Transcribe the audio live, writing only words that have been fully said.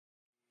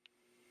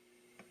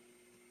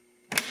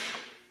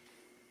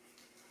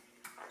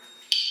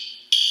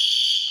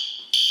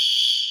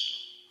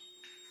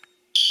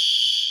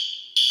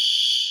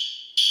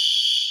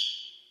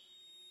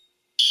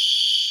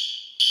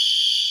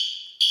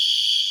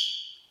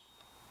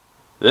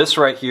This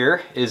right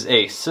here is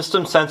a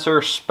System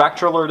Sensor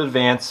SpectrAlert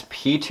Advanced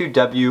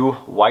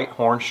P2W white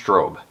horn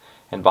strobe.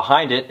 And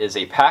behind it is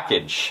a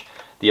package.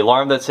 The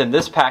alarm that's in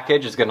this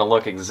package is going to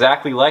look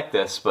exactly like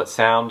this, but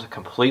sound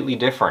completely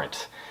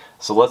different.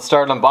 So let's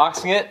start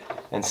unboxing it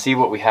and see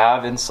what we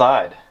have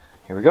inside.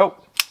 Here we go.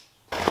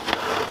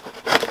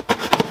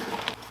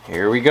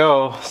 Here we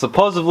go.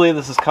 Supposedly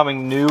this is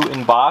coming new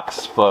in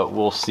box, but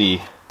we'll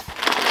see.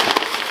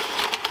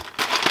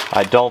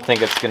 I don't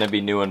think it's going to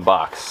be new in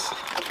box.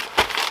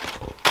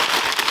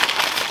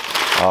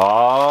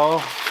 Oh,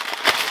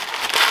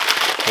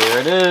 here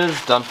it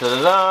is. Dun da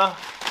da da.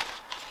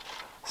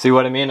 See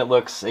what I mean? It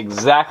looks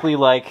exactly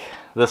like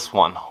this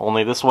one,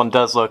 only this one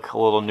does look a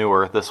little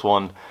newer. This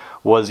one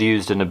was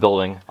used in a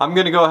building. I'm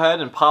going to go ahead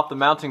and pop the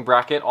mounting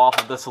bracket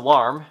off of this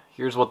alarm.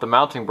 Here's what the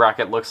mounting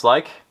bracket looks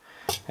like.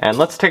 And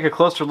let's take a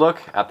closer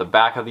look at the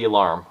back of the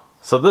alarm.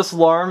 So this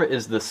alarm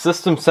is the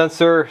System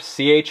Sensor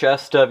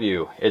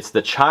CHSW. It's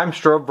the Chime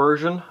strobe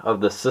version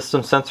of the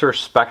System Sensor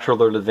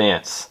SpectrAlert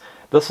Advance.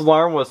 This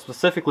alarm was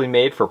specifically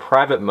made for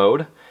private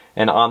mode,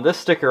 and on this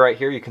sticker right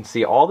here you can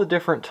see all the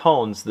different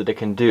tones that it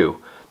can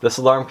do. This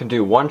alarm can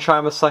do 1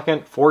 chime a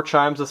second, 4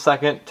 chimes a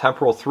second,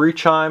 temporal 3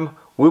 chime,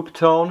 whoop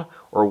tone,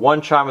 or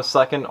 1 chime a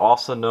second,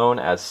 also known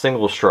as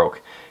single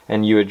stroke.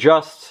 And you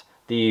adjust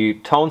the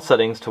tone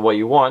settings to what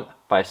you want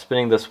by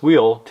spinning this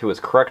wheel to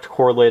its correct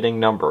correlating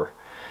number.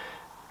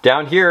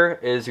 Down here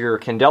is your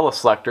candela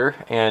selector,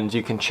 and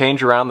you can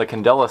change around the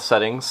candela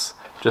settings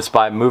just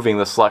by moving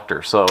the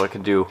selector. So it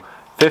can do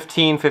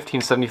 15,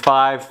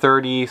 1575,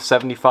 30,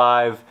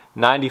 75,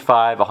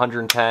 95,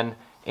 110,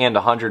 and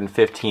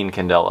 115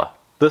 candela.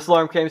 This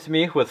alarm came to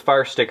me with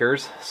fire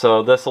stickers,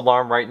 so this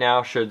alarm right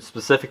now should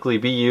specifically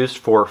be used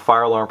for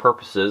fire alarm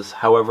purposes.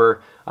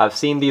 However, I've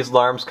seen these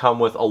alarms come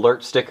with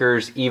alert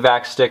stickers,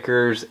 evac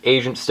stickers,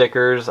 agent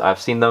stickers.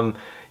 I've seen them,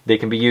 they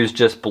can be used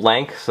just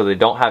blank, so they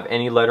don't have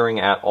any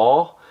lettering at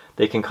all.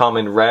 They can come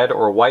in red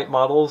or white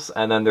models,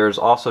 and then there's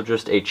also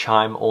just a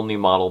chime only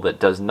model that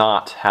does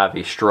not have a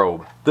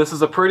strobe. This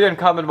is a pretty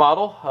uncommon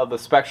model of the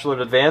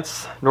SpectrAlert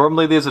Advance.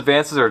 Normally these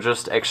Advances are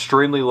just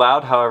extremely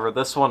loud, however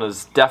this one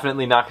is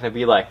definitely not going to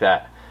be like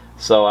that.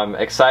 So I'm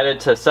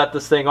excited to set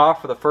this thing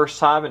off for the first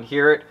time and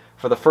hear it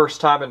for the first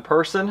time in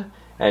person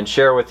and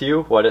share with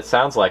you what it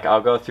sounds like.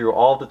 I'll go through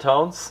all the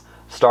tones,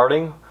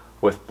 starting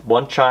with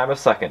 1 chime a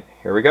second.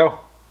 Here we go.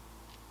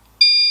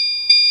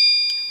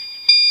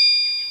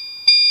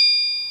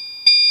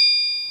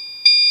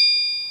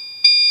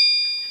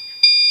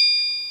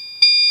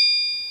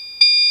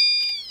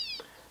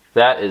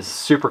 That is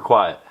super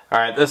quiet.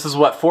 Alright, this is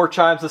what 4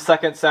 chimes a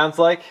second sounds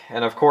like,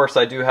 and of course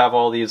I do have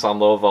all these on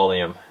low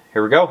volume.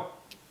 Here we go.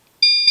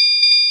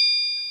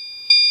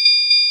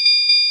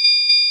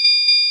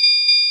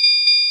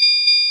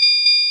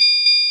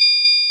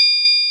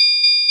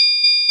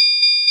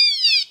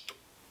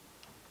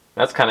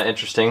 That's kind of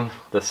interesting,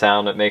 the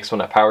sound it makes when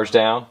it powers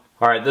down.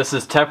 Alright, this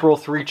is temporal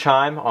 3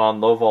 chime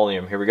on low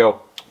volume. Here we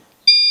go.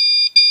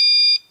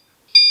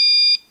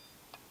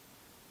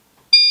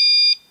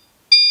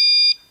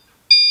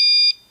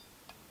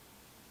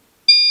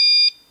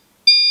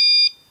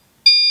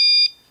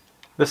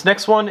 This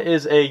next one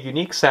is a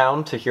unique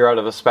sound to hear out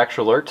of a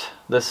SpectrAlert.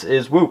 This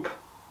is whoop.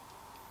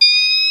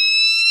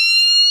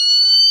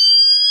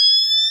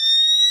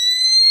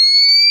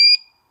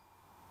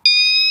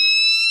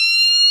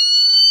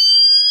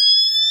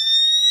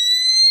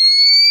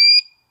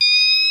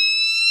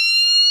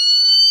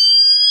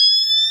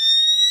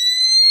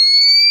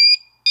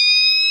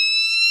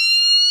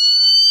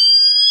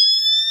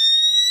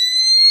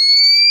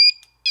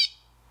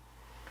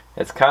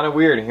 It's kind of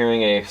weird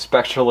hearing a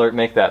SpectrAlert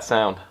make that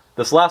sound.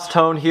 This last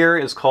tone here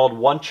is called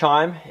 1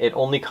 chime. It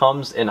only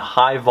comes in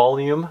high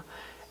volume.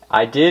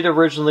 I did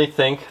originally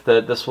think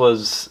that this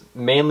was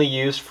mainly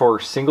used for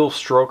single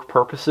stroke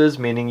purposes,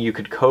 meaning you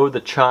could code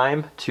the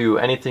chime to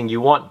anything you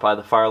want by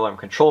the fire alarm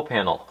control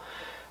panel.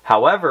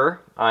 However,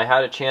 I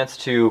had a chance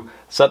to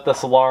set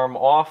this alarm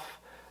off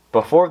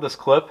before this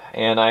clip,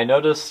 and I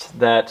noticed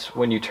that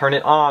when you turn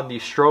it on, the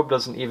strobe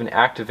doesn't even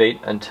activate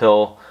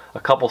until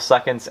a couple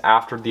seconds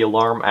after the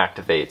alarm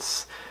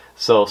activates.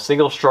 So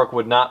single stroke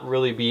would not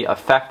really be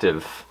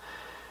effective.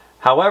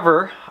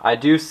 However, I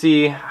do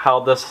see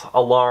how this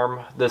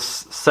alarm, this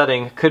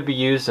setting, could be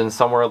used in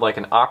somewhere like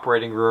an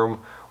operating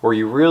room where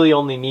you really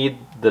only need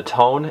the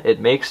tone it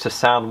makes to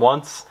sound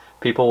once.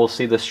 People will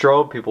see the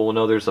strobe, people will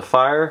know there's a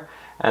fire,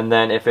 and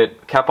then if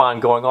it kept on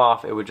going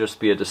off, it would just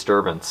be a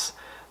disturbance.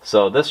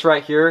 So this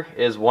right here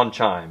is 1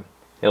 chime.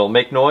 It'll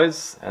make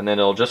noise, and then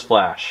it'll just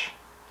flash.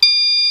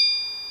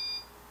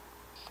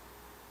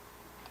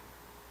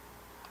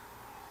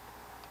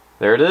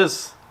 There it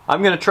is.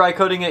 I'm going to try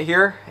coding it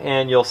here,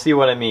 and you'll see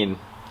what I mean.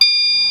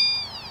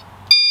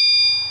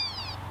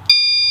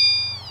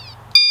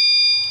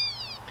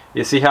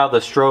 You see how the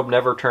strobe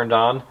never turned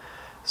on?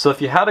 So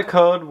if you had a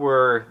code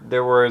where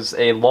there was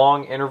a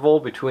long interval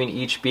between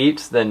each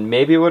beat, then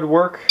maybe it would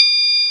work.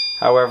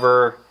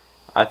 However,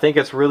 I think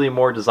it's really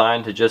more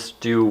designed to just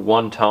do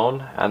 1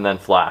 tone and then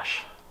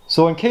flash.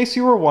 So in case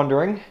you were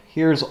wondering,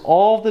 here's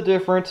all the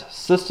different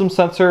system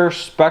sensor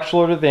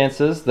SpectrAlert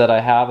advances that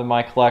I have in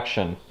my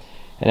collection.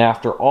 And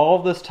after all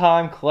of this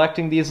time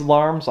collecting these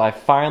alarms, I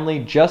finally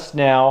just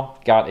now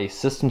got a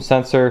system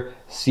sensor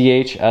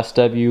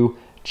CHSW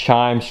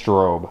Chime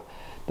Strobe.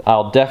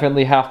 I'll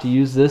definitely have to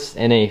use this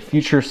in a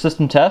future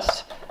system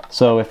test,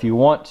 so if you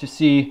want to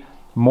see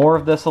more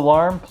of this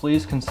alarm,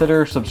 please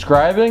consider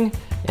subscribing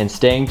and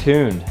staying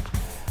tuned.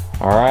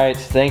 Alright,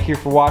 thank you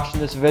for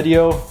watching this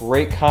video,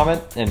 rate,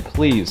 comment, and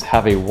please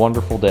have a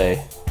wonderful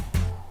day.